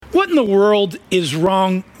What in the world is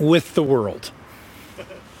wrong with the world?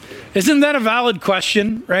 Isn't that a valid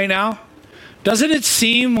question right now? Doesn't it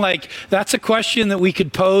seem like that's a question that we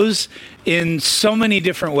could pose in so many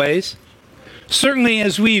different ways? Certainly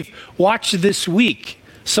as we've watched this week,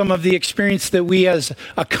 some of the experience that we as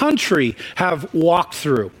a country have walked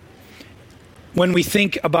through. When we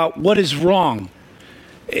think about what is wrong,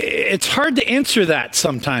 it's hard to answer that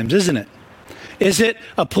sometimes, isn't it? Is it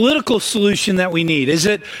a political solution that we need? Is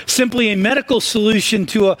it simply a medical solution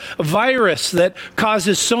to a virus that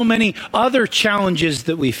causes so many other challenges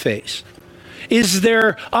that we face? Is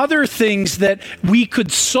there other things that we could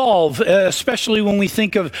solve, especially when we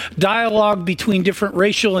think of dialogue between different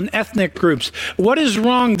racial and ethnic groups? What is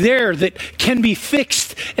wrong there that can be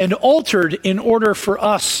fixed and altered in order for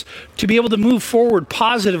us to be able to move forward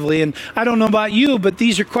positively? And I don't know about you, but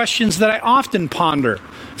these are questions that I often ponder,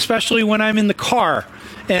 especially when I'm in the car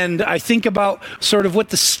and I think about sort of what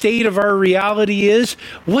the state of our reality is.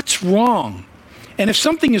 What's wrong? And if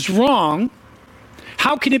something is wrong,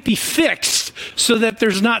 how can it be fixed so that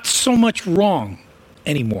there's not so much wrong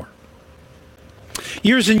anymore?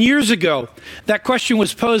 Years and years ago, that question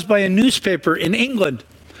was posed by a newspaper in England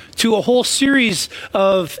to a whole series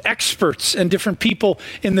of experts and different people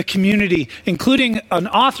in the community, including an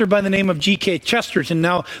author by the name of G.K. Chesterton.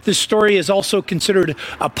 Now, this story is also considered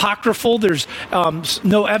apocryphal. There's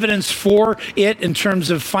no evidence for it in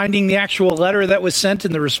terms of finding the actual letter that was sent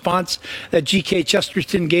and the response that G.K.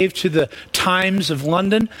 Chesterton gave to the Times of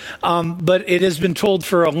London. But it has been told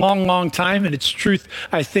for a long, long time, and its truth,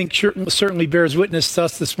 I think, certainly bears witness to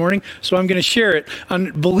us this morning. So I'm going to share it,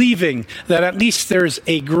 believing that at least there's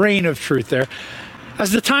a grain of truth there.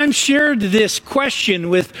 As the Times shared this question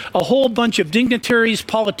with a whole bunch of dignitaries,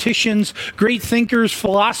 politicians, great thinkers,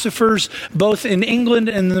 philosophers, both in England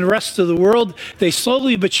and in the rest of the world, they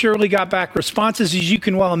slowly but surely got back responses, as you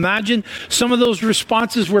can well imagine. Some of those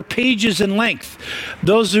responses were pages in length.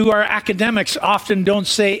 Those who are academics often don't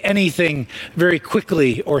say anything very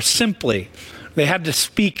quickly or simply. They had to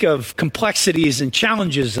speak of complexities and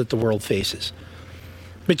challenges that the world faces.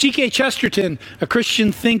 But G.K. Chesterton, a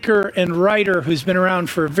Christian thinker and writer who's been around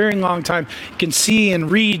for a very long time, you can see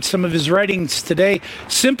and read some of his writings today,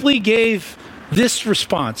 simply gave this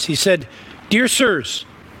response. He said, "Dear sirs,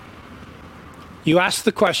 you asked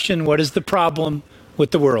the question, what is the problem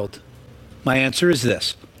with the world? My answer is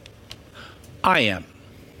this: I am."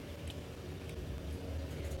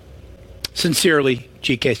 Sincerely,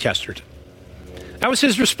 G.K. Chesterton. That was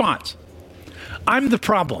his response. I'm the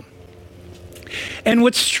problem. And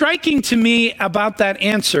what's striking to me about that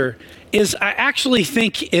answer is I actually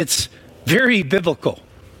think it's very biblical,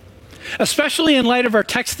 especially in light of our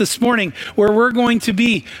text this morning, where we're going to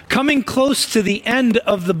be coming close to the end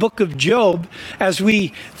of the book of Job as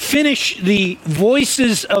we finish the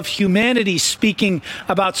voices of humanity speaking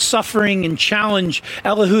about suffering and challenge.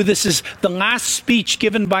 Elihu, this is the last speech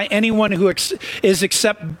given by anyone who is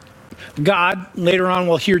except God. Later on,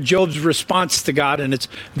 we'll hear Job's response to God, and it's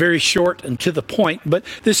very short and to the point, but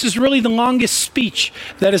this is really the longest speech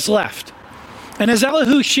that is left. And as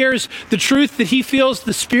Elihu shares the truth that he feels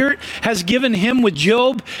the Spirit has given him with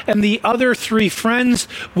Job and the other three friends,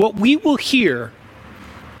 what we will hear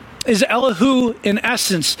is Elihu, in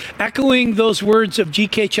essence, echoing those words of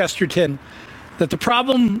G.K. Chesterton, that the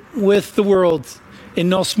problem with the world, in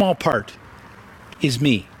no small part, is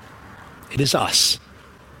me. It is us.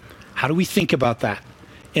 How do we think about that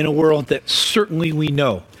in a world that certainly we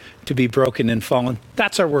know to be broken and fallen?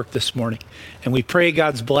 That's our work this morning. And we pray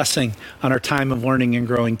God's blessing on our time of learning and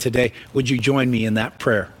growing today. Would you join me in that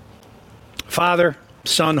prayer? Father,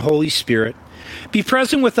 Son, Holy Spirit, be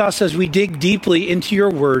present with us as we dig deeply into your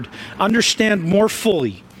word, understand more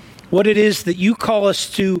fully what it is that you call us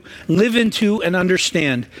to live into and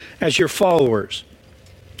understand as your followers.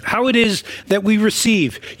 How it is that we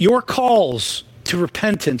receive your calls to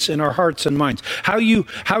repentance in our hearts and minds. How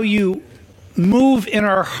you move in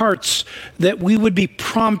our hearts that we would be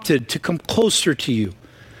prompted to come closer to you,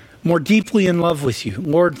 more deeply in love with you.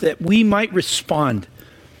 Lord, that we might respond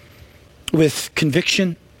with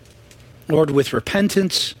conviction, Lord, with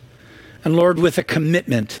repentance, and Lord, with a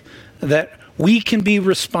commitment that we can be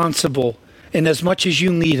responsible in as much as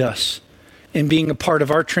you lead us in being a part of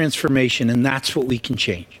our transformation, and that's what we can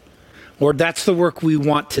change. Lord, that's the work we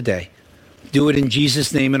want today. Do it in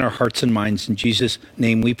Jesus' name in our hearts and minds. In Jesus'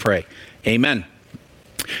 name we pray. Amen.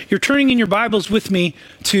 You're turning in your Bibles with me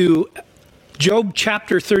to Job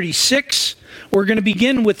chapter 36. We're going to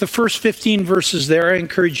begin with the first 15 verses there. I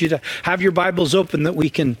encourage you to have your Bibles open that we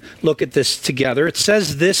can look at this together. It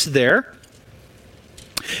says this there: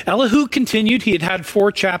 Elihu continued. He had had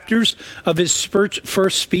 4 chapters of his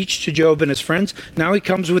first speech to Job and his friends. Now he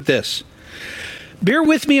comes with this. Bear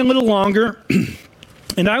with me a little longer,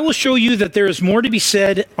 and I will show you that there is more to be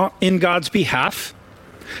said in God's behalf.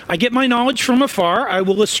 I get my knowledge from afar. I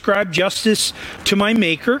will ascribe justice to my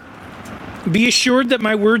Maker. Be assured that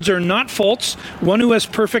my words are not false. One who has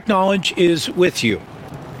perfect knowledge is with you.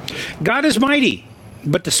 God is mighty,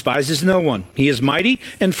 but despises no one. He is mighty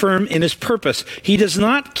and firm in his purpose. He does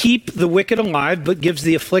not keep the wicked alive, but gives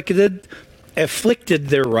the afflicted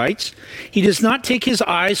their rights. He does not take his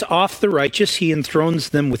eyes off the righteous. He enthrones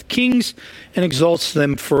them with kings and exalts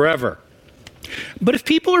them forever. But if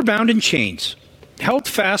people are bound in chains, held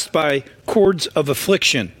fast by cords of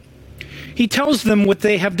affliction, he tells them what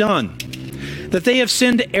they have done, that they have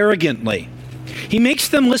sinned arrogantly. He makes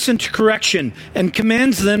them listen to correction and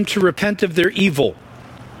commands them to repent of their evil.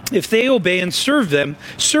 If they obey and serve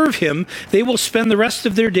him, they will spend the rest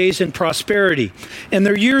of their days in prosperity and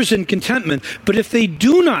their years in contentment. But if they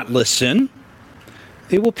do not listen,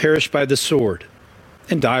 they will perish by the sword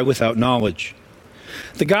and die without knowledge.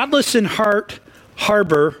 The godless in heart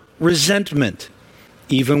harbor resentment.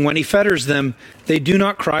 Even when he fetters them, they do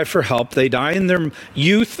not cry for help. They die in their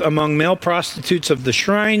youth among male prostitutes of the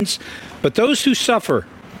shrines. But those who suffer,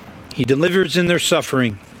 he delivers in their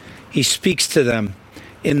suffering. He speaks to them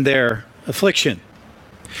in their affliction.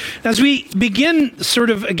 As we begin sort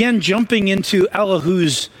of again jumping into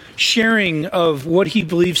Elihu's sharing of what he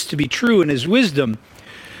believes to be true in his wisdom,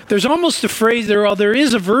 there's almost a phrase there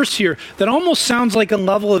is a verse here that almost sounds like a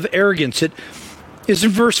level of arrogance. It is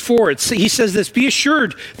in verse 4. He says this, "Be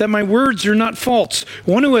assured that my words are not false.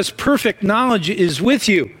 One who has perfect knowledge is with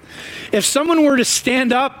you." If someone were to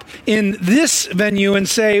stand up in this venue and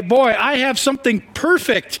say, "Boy, I have something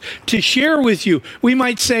perfect to share with you," we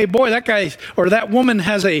might say, "Boy, that guy or that woman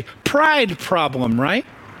has a pride problem," right?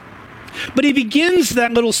 But he begins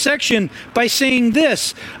that little section by saying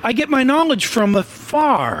this, "I get my knowledge from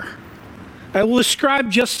afar. I will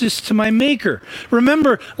ascribe justice to my Maker."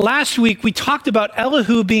 Remember, last week we talked about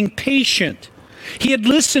Elihu being patient. He had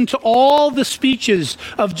listened to all the speeches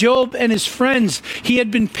of Job and his friends. He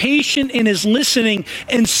had been patient in his listening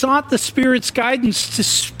and sought the Spirit's guidance to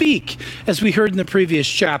speak, as we heard in the previous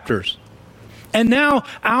chapters. And now,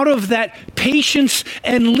 out of that patience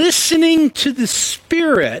and listening to the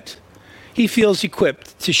Spirit, he feels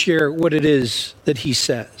equipped to share what it is that he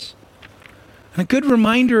says. And a good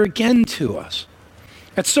reminder again to us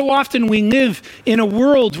that so often we live in a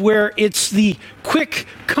world where it's the quick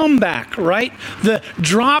comeback, right? The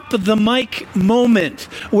drop the mic moment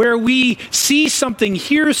where we see something,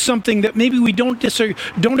 hear something that maybe we don't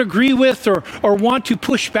agree with or want to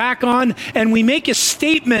push back on, and we make a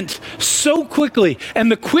statement so quickly.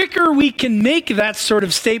 And the quicker we can make that sort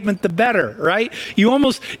of statement, the better, right?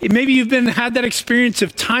 Maybe you've had that experience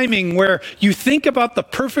of timing where you think about the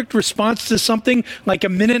perfect response to something like a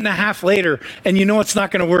minute and a half later, and you know it's not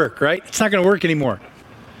going to work, right? It's not going to work anymore.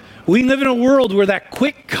 We live in a world where that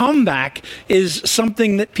quick comeback is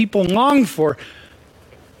something that people long for,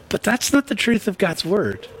 but that's not the truth of God's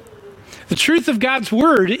word. The truth of God's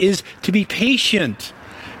word is to be patient,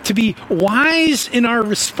 to be wise in our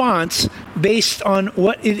response based on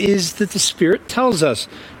what it is that the Spirit tells us.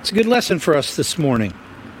 It's a good lesson for us this morning.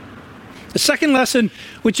 The second lesson,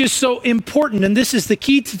 which is so important, and this is the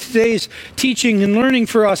key to today's teaching and learning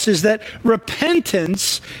for us, is that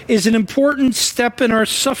repentance is an important step in our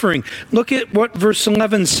suffering. Look at what verse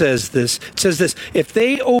 11 says. It says this, if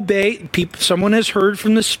they obey, someone has heard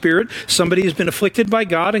from the Spirit, somebody has been afflicted by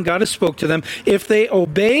God, and God has spoke to them. If they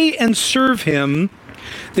obey and serve him,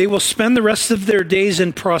 they will spend the rest of their days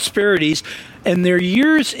in prosperities and their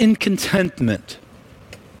years in contentment.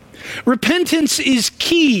 Repentance is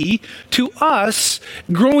key to us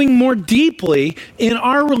growing more deeply in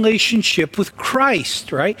our relationship with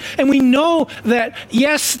Christ, right? And we know that,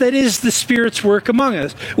 yes, that is the Spirit's work among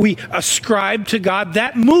us. We ascribe to God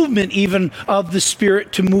that movement even of the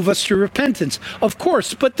Spirit to move us to repentance, of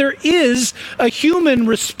course. But there is a human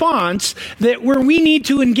response where we need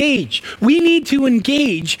to engage. We need to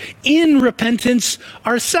engage in repentance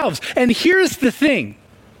ourselves. And here's the thing.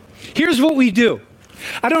 Here's what we do.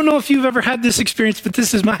 I don't know if you've ever had this experience, but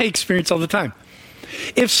this is my experience all the time.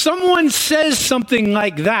 If someone says something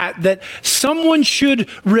like that someone should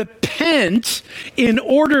repent in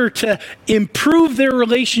order to improve their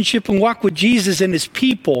relationship and walk with Jesus and his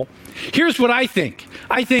people, here's what I think.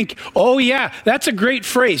 I think, oh yeah, that's a great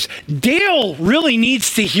phrase. Dale really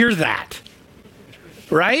needs to hear that,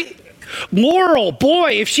 right? Laurel,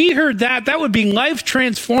 boy, if she heard that, that would be life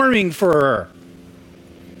transforming for her.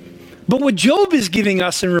 But what Job is giving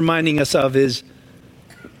us and reminding us of is,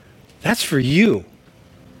 That's for you.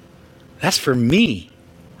 That's for me.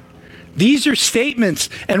 These are statements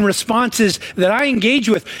and responses that I engage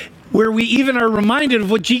with where we even are reminded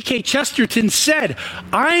of what G.K. Chesterton said.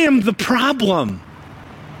 I am the problem.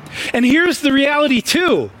 And here's the reality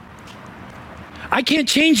too. I can't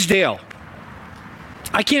change Dale.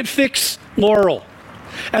 I can't fix Laurel.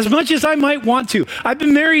 As much as I might want to. I've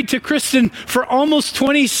been married to Kristen for almost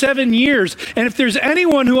 27 years. And if there's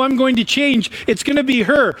anyone who I'm going to change, it's going to be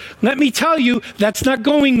her. Let me tell you, that's not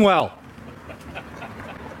going well.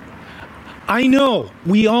 I know,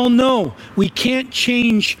 we all know, we can't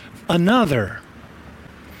change another.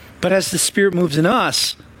 But as the Spirit moves in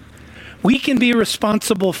us, we can be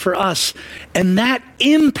responsible for us, and that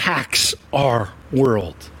impacts our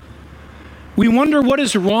world. We wonder what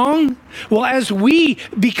is wrong. Well, as we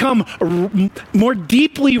become more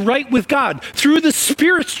deeply right with God through the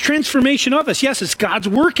Spirit's transformation of us, yes, it's God's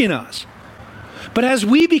work in us. But as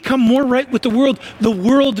we become more right with the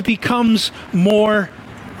world becomes more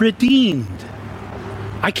redeemed.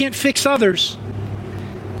 I can't fix others,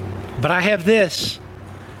 but I have this,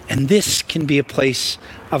 and this can be a place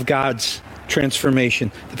of God's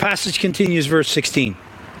transformation. The passage continues, verse 16.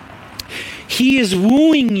 He is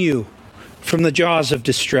wooing you from the jaws of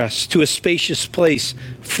distress to a spacious place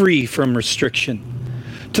free from restriction,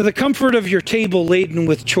 to the comfort of your table laden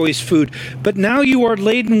with choice food. But now you are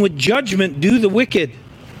laden with judgment due the wicked.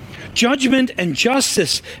 Judgment and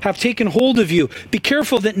justice have taken hold of you. Be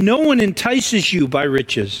careful that no one entices you by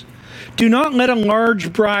riches. Do not let a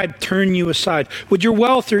large bribe turn you aside. Would your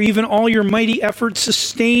wealth or even all your mighty efforts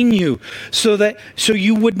sustain you so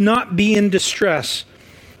you would not be in distress?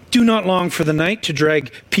 Do not long for the night to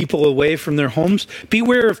drag people away from their homes.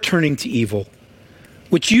 Beware of turning to evil,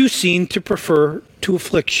 which you seem to prefer to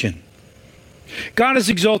affliction. God is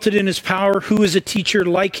exalted in his power. Who is a teacher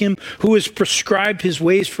like him? Who has prescribed his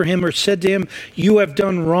ways for him or said to him, you have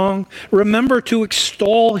done wrong? Remember to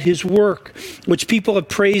extol his work, which people have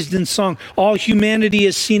praised in song. All humanity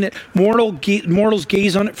has seen it. Mortals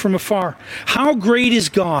gaze on it from afar. How great is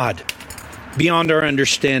God beyond our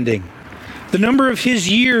understanding? The number of his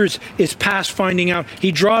years is past finding out.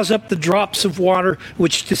 He draws up the drops of water,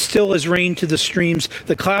 which distill as rain to the streams.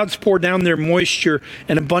 The clouds pour down their moisture,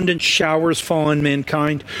 and abundant showers fall on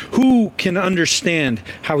mankind. Who can understand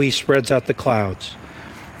how he spreads out the clouds?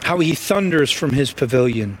 How he thunders from his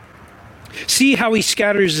pavilion? See how he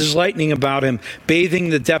scatters his lightning about him,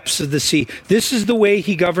 bathing the depths of the sea. This is the way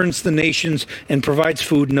he governs the nations and provides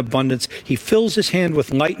food in abundance. He fills his hand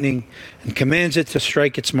with lightning and commands it to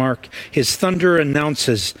strike its mark. His thunder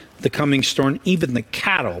announces the coming storm. Even the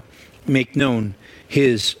cattle make known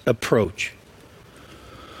his approach.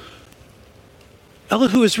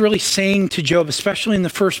 Elihu is really saying to Job, especially in the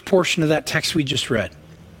first portion of that text we just read,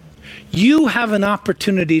 you have an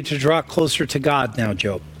opportunity to draw closer to God now,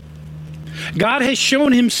 Job. God has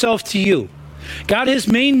shown himself to you. God has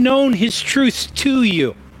made known his truths to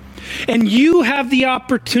you. And you have the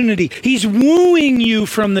opportunity. He's wooing you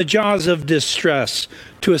from the jaws of distress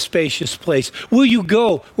to a spacious place. Will you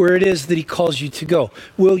go where it is that he calls you to go?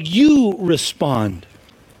 Will you respond?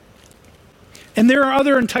 And there are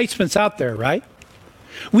other enticements out there, right?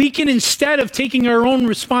 We can, instead of taking our own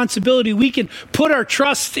responsibility, we can put our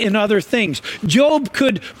trust in other things. Job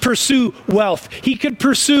could pursue wealth. He could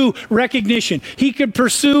pursue recognition. He could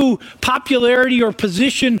pursue popularity or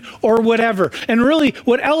position or whatever. And really,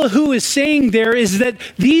 what Elihu is saying there is that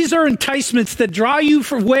these are enticements that draw you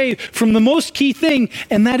away from the most key thing,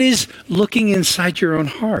 and that is looking inside your own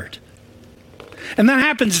heart. And that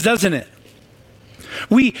happens, doesn't it?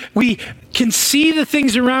 We can see the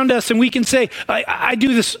things around us and we can say, I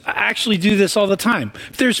actually do this all the time.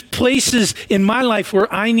 If there's places in my life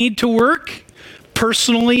where I need to work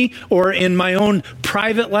personally or in my own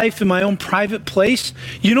private life, in my own private place,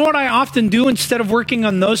 you know what I often do instead of working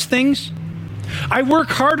on those things? I work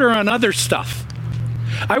harder on other stuff.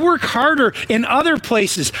 I work harder in other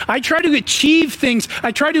places. I try to achieve things.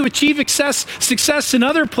 I try to achieve success in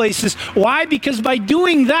other places. Why? Because by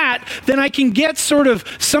doing that, then I can get sort of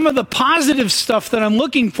some of the positive stuff that I'm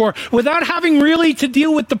looking for without having really to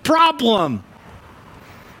deal with the problem.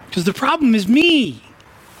 Because the problem is me.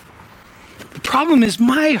 The problem is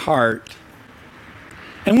my heart.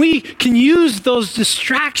 And we can use those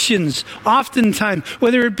distractions oftentimes,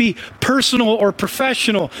 whether it be personal or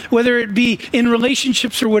professional, whether it be in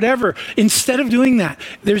relationships or whatever. Instead of doing that,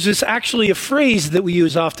 there's actually a phrase that we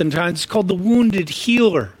use oftentimes. It's called the wounded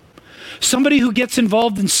healer. Somebody who gets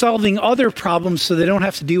involved in solving other problems so they don't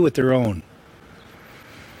have to deal with their own.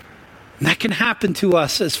 And that can happen to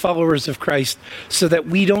us as followers of Christ so that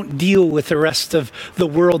we don't deal with the rest of the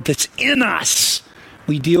world that's in us.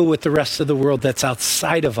 we deal with the rest of the world that's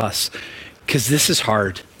outside of us, because this is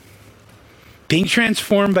hard. Being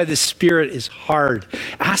transformed by the Spirit is hard.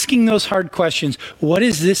 Asking those hard questions, what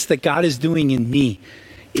is this that God is doing in me,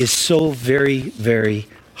 is so very, very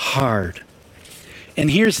hard. And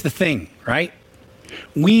here's the thing, right?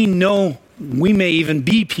 We know we may even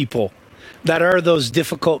be people that are those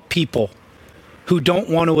difficult people who don't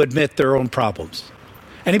want to admit their own problems.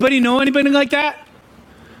 Anybody know anybody like that?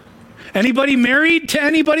 Anybody married to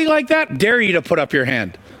anybody like that? Dare you to put up your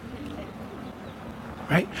hand.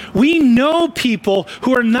 Right? We know people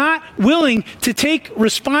who are not willing to take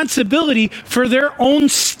responsibility for their own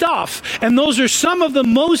stuff. And those are some of the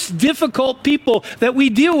most difficult people that we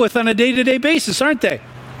deal with on a day-to-day basis, aren't they?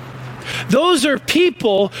 Those are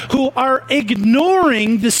people who are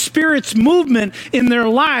ignoring the Spirit's movement in their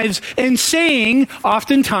lives and saying,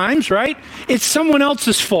 oftentimes, right, it's someone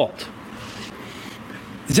else's fault.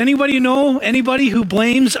 Does anybody know anybody who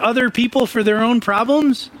blames other people for their own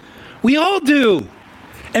problems? We all do.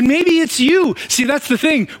 And maybe it's you. See, that's the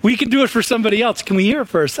thing. We can do it for somebody else. Can we hear it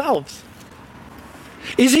for ourselves?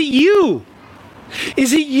 Is it you?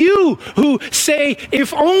 Is it you who say,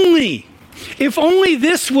 if only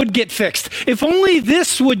this would get fixed, if only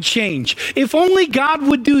this would change, if only God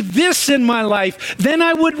would do this in my life, then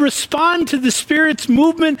I would respond to the Spirit's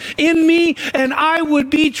movement in me and I would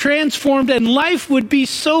be transformed and life would be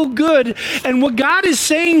so good. And what God is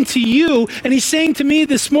saying to you, and He's saying to me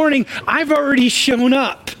this morning, I've already shown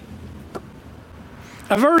up.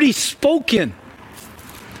 I've already spoken.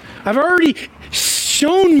 I've already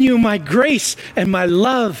shown you my grace and my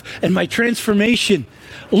love and my transformation.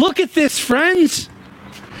 Look at this, friends.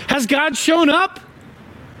 Has God shown up?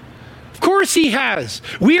 Of course He has.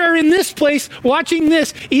 We are in this place watching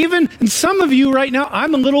this. Even in some of you right now,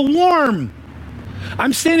 I'm a little warm.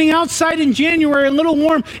 I'm standing outside in January, a little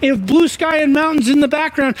warm, in blue sky and mountains in the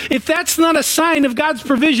background. If that's not a sign of God's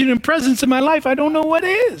provision and presence in my life, I don't know what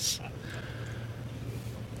is.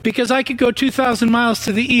 Because I could go 2,000 miles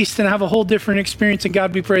to the east and have a whole different experience, and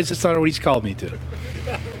God be praised, that's not what He's called me to.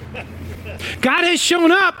 God has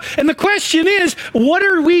shown up, and the question is, what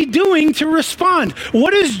are we doing to respond?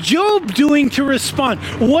 What is Job doing to respond?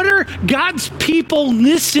 What are God's people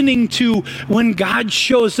listening to when God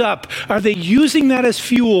shows up? Are they using that as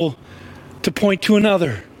fuel to point to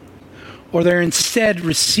another? Or they're instead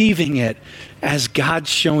receiving it as God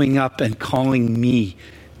showing up and calling me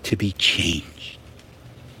to be changed?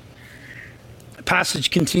 The passage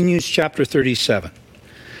continues, chapter 37.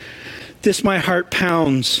 This my heart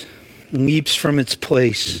pounds, leaps from its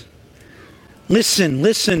place.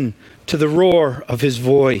 Listen to the roar of His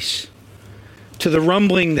voice, to the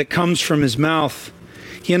rumbling that comes from His mouth.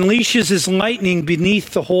 He unleashes His lightning beneath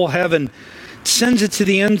the whole heaven, sends it to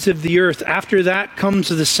the ends of the earth. After that comes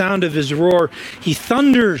the sound of His roar. He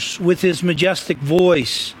thunders with His majestic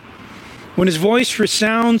voice. When His voice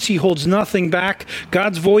resounds, He holds nothing back.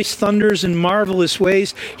 God's voice thunders in marvelous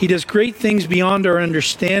ways. He does great things beyond our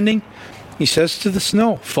understanding. He says to the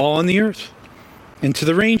snow, fall on the earth, and to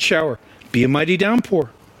the rain shower, be a mighty downpour,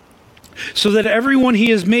 so that everyone He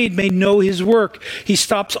has made may know His work. He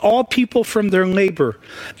stops all people from their labor.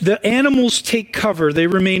 The animals take cover. They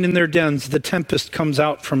remain in their dens. The tempest comes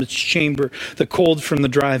out from its chamber, the cold from the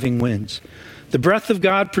driving winds. The breath of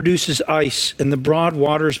God produces ice, and the broad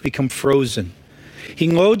waters become frozen. He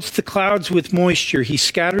loads the clouds with moisture. He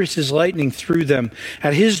scatters His lightning through them.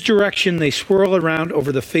 At His direction, they swirl around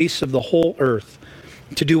over the face of the whole earth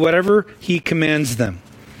to do whatever He commands them.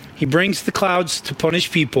 He brings the clouds to punish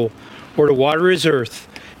people or to water His earth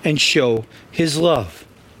and show His love.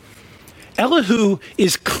 Elihu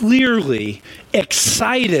is clearly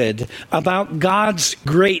excited about God's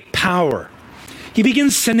great power. He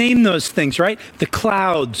begins to name those things, right? The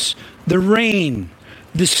clouds, the rain,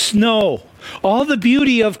 the snow, all the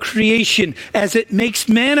beauty of creation as it makes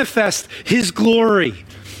manifest His glory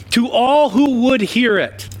to all who would hear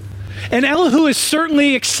it. And Elihu is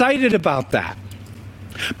certainly excited about that.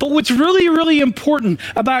 But what's really, really important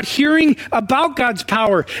about hearing about God's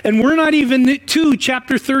power, and we're not even to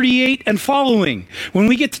chapter 38 and following. When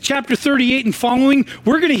we get to chapter 38 and following,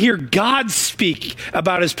 we're going to hear God speak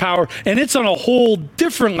about His power, and it's on a whole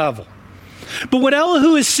different level. But what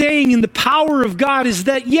Elihu is saying in the power of God is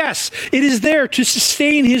that, yes, it is there to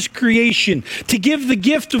sustain His creation, to give the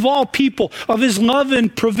gift of all people of His love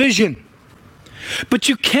and provision. But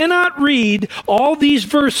you cannot read all these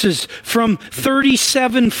verses from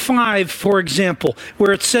 37:5, for example,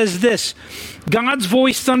 where it says this: God's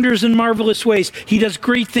voice thunders in marvelous ways. He does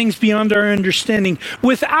great things beyond our understanding,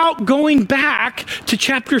 without going back to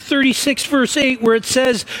chapter 36, verse 8, where it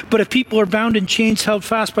says, but if people are bound in chains, held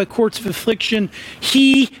fast by cords of affliction,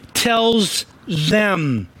 he tells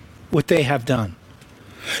them what they have done.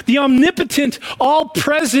 The omnipotent,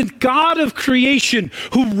 all-present God of creation,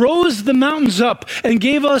 who rose the mountains up and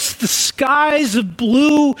gave us the skies of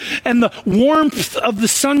blue and the warmth of the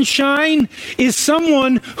sunshine, is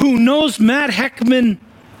someone who knows Matt Heckman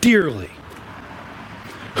dearly,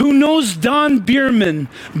 who knows Don Bierman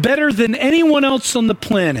better than anyone else on the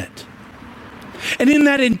planet. And in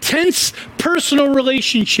that intense personal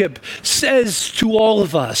relationship says to all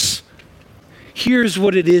of us, here's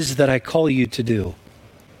what it is that I call you to do.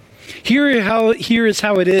 Here is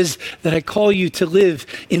how it is that I call you to live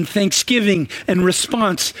in thanksgiving and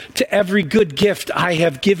response to every good gift I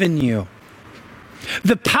have given you.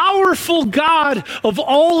 The powerful God of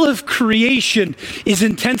all of creation is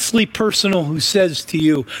intensely personal, who says to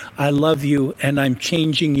you, I love you and I'm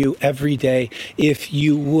changing you every day if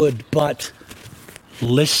you would but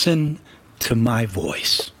listen to my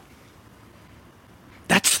voice.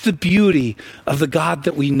 That's the beauty of the God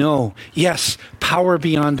that we know. Yes, power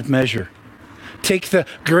beyond measure. Take the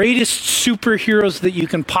greatest superheroes that you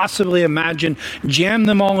can possibly imagine, jam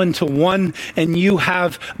them all into one, and you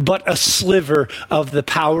have but a sliver of the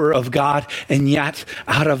power of God. And yet,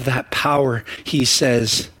 out of that power, he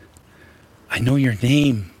says, I know your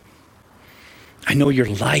name. I know your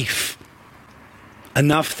life.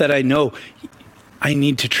 Enough that I know I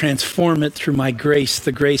need to transform it through my grace,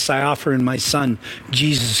 the grace I offer in my Son,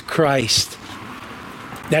 Jesus Christ,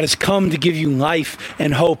 that has come to give you life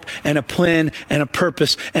and hope and a plan and a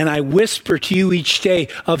purpose. And I whisper to you each day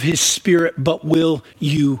of his Spirit, but will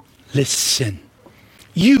you listen?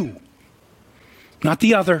 You, not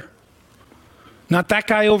the other, not that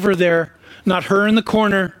guy over there, not her in the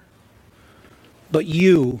corner, but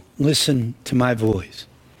you listen to my voice.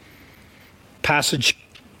 Passage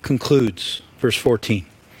concludes. Verse 14.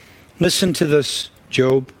 Listen to this,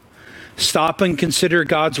 Job. Stop and consider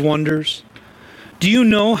God's wonders. Do you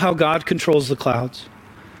know how God controls the clouds?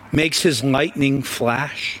 Makes his lightning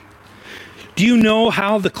flash? Do you know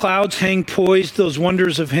how the clouds hang poised, those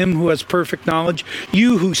wonders of him who has perfect knowledge?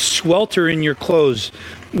 You who swelter in your clothes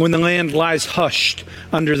when the land lies hushed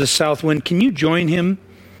under the south wind, can you join him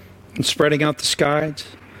in spreading out the skies?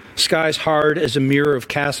 Skies hard as a mirror of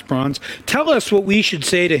cast bronze. Tell us what we should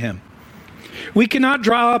say to him. We cannot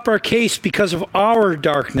draw up our case because of our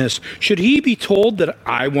darkness. Should he be told that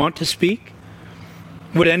I want to speak?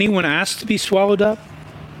 Would anyone ask to be swallowed up?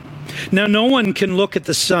 Now no one can look at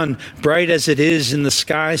the sun, bright as it is in the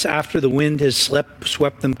skies after the wind has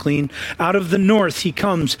swept them clean. Out of the north he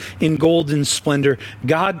comes in golden splendor.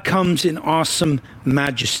 God comes in awesome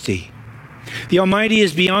majesty. The Almighty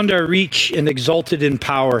is beyond our reach and exalted in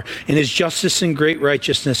power. In his justice and great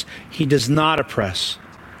righteousness, he does not oppress.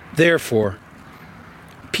 Therefore,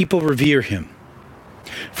 people revere him,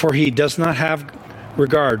 for he does not have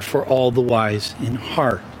regard for all the wise in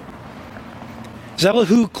heart. As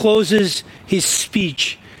Elihu closes his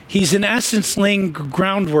speech, he's in essence laying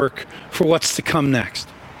groundwork for what's to come next.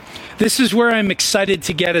 This is where I'm excited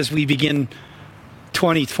to get as we begin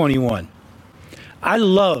 2021. I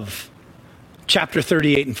love chapter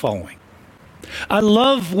 38 and following. I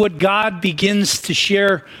love what God begins to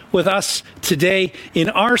share with us today in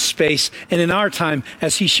our space and in our time,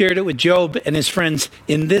 as he shared it with Job and his friends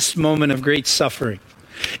in this moment of great suffering.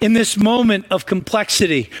 In this moment of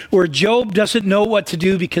complexity where Job doesn't know what to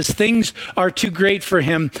do because things are too great for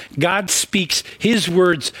him, God speaks his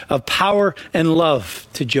words of power and love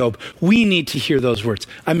to Job. We need to hear those words.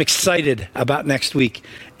 I'm excited about next week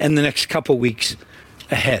and the next couple weeks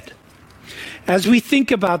ahead. As we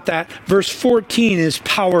think about that, verse 14 is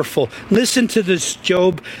powerful. Listen to this,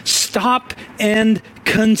 Job. Stop and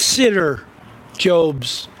consider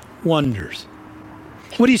Job's wonders.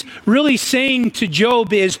 What he's really saying to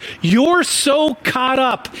Job is, you're so caught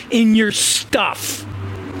up in your stuff.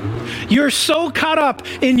 You're so caught up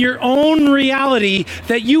in your own reality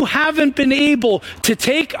that you haven't been able to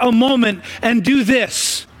take a moment and do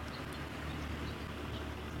this.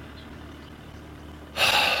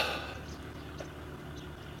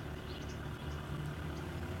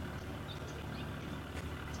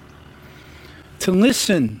 To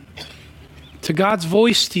listen to God's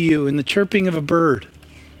voice to you in the chirping of a bird.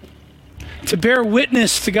 To bear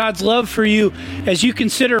witness to God's love for you as you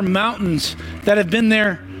consider mountains that have been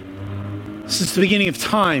there since the beginning of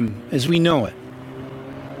time as we know it.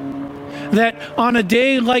 that on a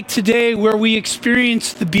day like today where we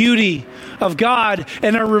experience the beauty of God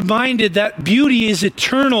and are reminded that beauty is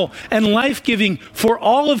eternal and life-giving for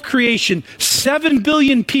all of creation, 7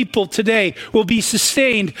 billion people today will be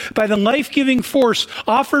sustained by the life-giving force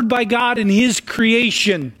offered by God in his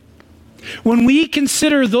creation. When we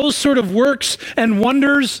consider those sort of works and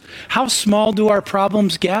wonders, how small do our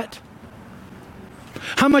problems get?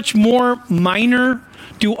 How much more minor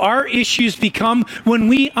do our issues become when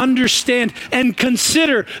we understand and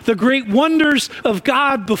consider the great wonders of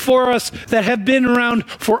God before us that have been around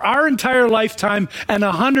for our entire lifetime and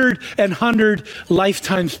 100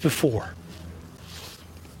 lifetimes before?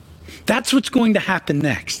 That's what's going to happen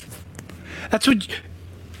next. That's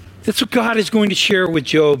what God is going to share with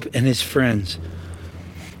Job and his friends.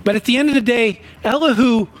 But at the end of the day,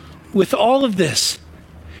 Elihu, with all of this,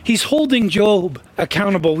 he's holding Job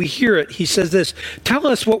accountable. We hear it. He says this, tell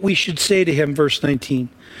us what we should say to him, verse 19.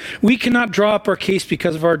 We cannot draw up our case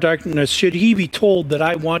because of our darkness. Should he be told that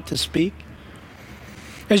I want to speak?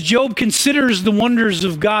 As Job considers the wonders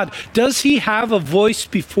of God, does he have a voice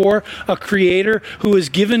before a creator who has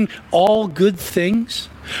given all good things?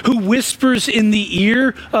 Who whispers in the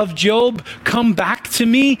ear of Job, come back to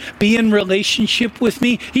me, be in relationship with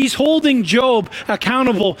me? He's holding Job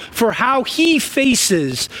accountable for how he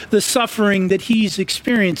faces the suffering that he's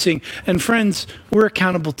experiencing. And friends, we're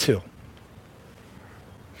accountable too.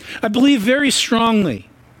 I believe very strongly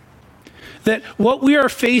that what we are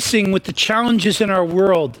facing with the challenges in our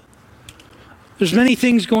world, there's many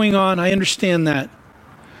things going on, I understand that.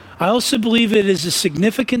 I also believe it is a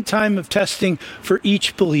significant time of testing for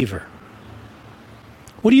each believer.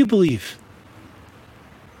 What do you believe?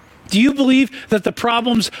 Do you believe that the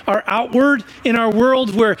problems are outward in our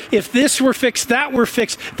world where if this were fixed, that were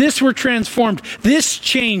fixed, this were transformed, this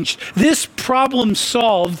changed, this problem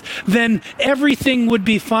solved, then everything would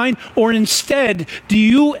be fine? Or instead, do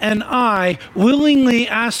you and I willingly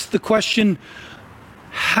ask the question,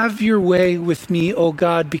 have your way with me, O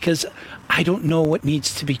God, because I don't know what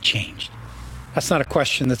needs to be changed? That's not a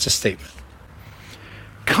question, that's a statement.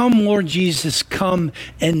 Come, Lord Jesus, come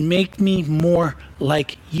and make me more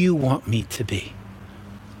like you want me to be.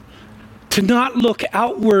 To not look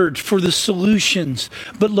outward for the solutions,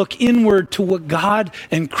 but look inward to what God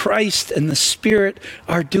and Christ and the Spirit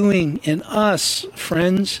are doing in us,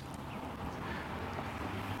 friends.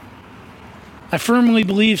 I firmly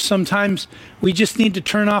believe sometimes we just need to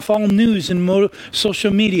turn off all news and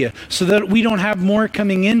social media so that we don't have more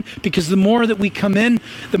coming in, because the more that we come in,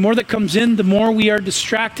 the more that comes in, the more we are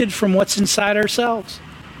distracted from what's inside ourselves.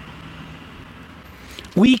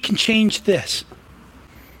 We can change this.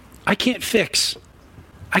 I can't fix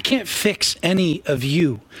any of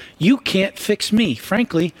you. You can't fix me.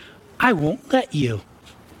 Frankly, I won't let you.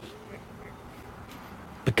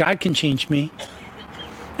 But God can change me.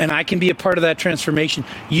 And I can be a part of that transformation.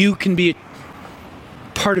 You can be a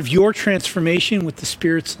part of your transformation with the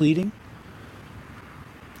Spirit's leading.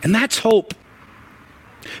 And that's hope.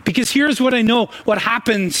 Because here's what I know, what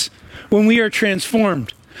happens when we are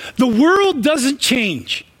transformed. The world doesn't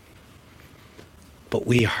change, but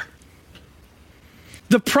we are.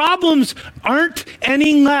 The problems aren't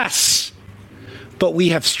any less, but we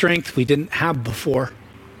have strength we didn't have before.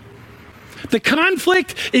 The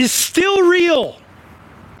conflict is still real,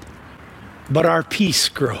 but our peace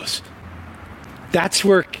grows. That's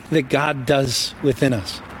work that God does within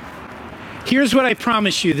us. Here's what I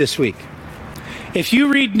promise you this week. If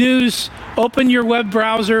you read news, open your web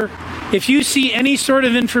browser, if you see any sort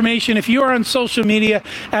of information, if you are on social media,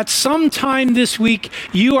 at some time this week,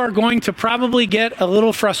 you are going to probably get a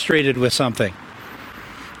little frustrated with something.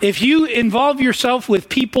 If you involve yourself with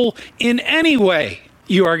people in any way,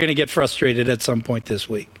 you are going to get frustrated at some point this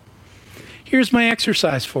week. Here's my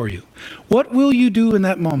exercise for you. What will you do in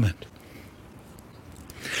that moment?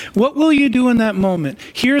 What will you do in that moment?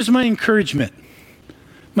 Here's my encouragement.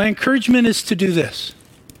 My encouragement is to do this.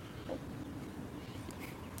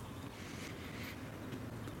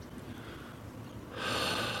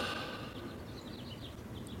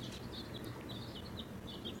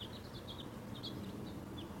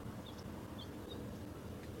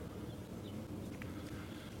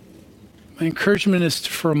 My encouragement is to,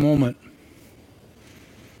 for a moment,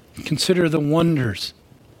 consider the wonders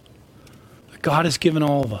that God has given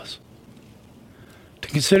all of us. To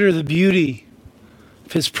consider the beauty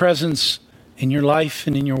of His presence in your life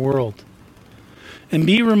and in your world. And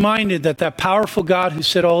be reminded that that powerful God who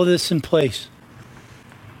set all of this in place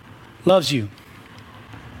loves you.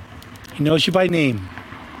 He knows you by name.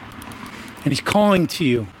 And He's calling to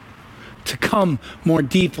you to come more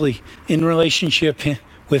deeply in relationship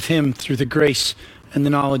with Him through the grace and the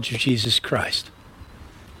knowledge of Jesus Christ.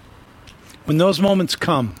 When those moments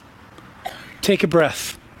come, take a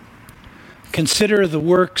breath. Consider the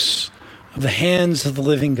works of the hands of the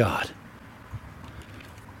living God.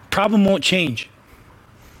 Problem won't change.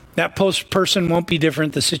 That person won't be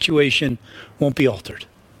different. The situation won't be altered.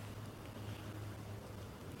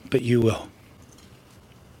 But you will.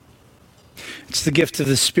 It's the gift of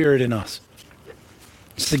the Spirit in us.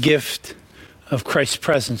 It's the gift of Christ's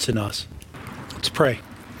presence in us. Let's pray.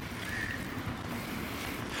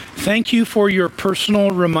 Thank you for your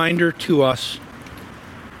personal reminder to us,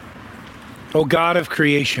 O God of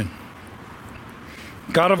creation,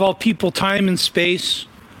 God of all people, time and space.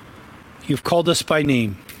 You've called us by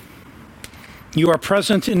name. You are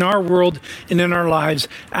present in our world and in our lives,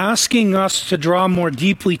 asking us to draw more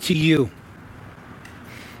deeply to you.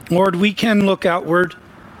 Lord, we can look outward.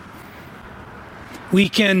 We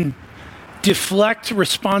can deflect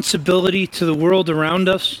responsibility to the world around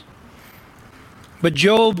us. But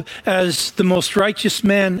Job, as the most righteous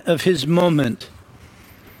man of his moment,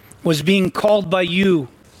 was being called by you,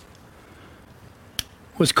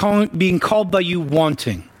 being called by you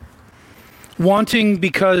wanting. Wanting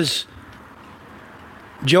because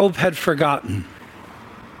Job had forgotten.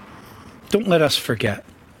 Don't let us forget.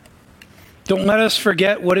 Don't let us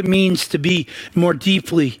forget what it means to be more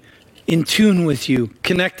deeply in tune with you,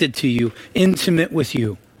 connected to you, intimate with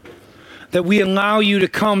you. That we allow you to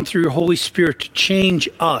come through your Holy Spirit to change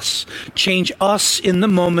us in the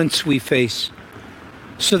moments we face.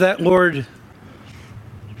 So that, Lord,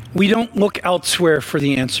 we don't look elsewhere for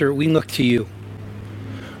the answer, we look to you.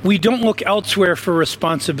 We don't look elsewhere for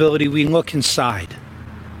responsibility, we look inside.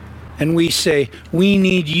 And we say, we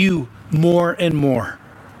need you more and more.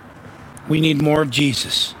 We need more of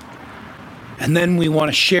Jesus. And then we want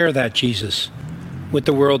to share that Jesus with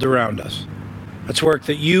the world around us. That's work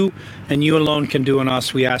that you and you alone can do in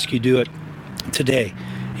us. We ask you do it today.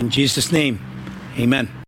 In Jesus' name, amen.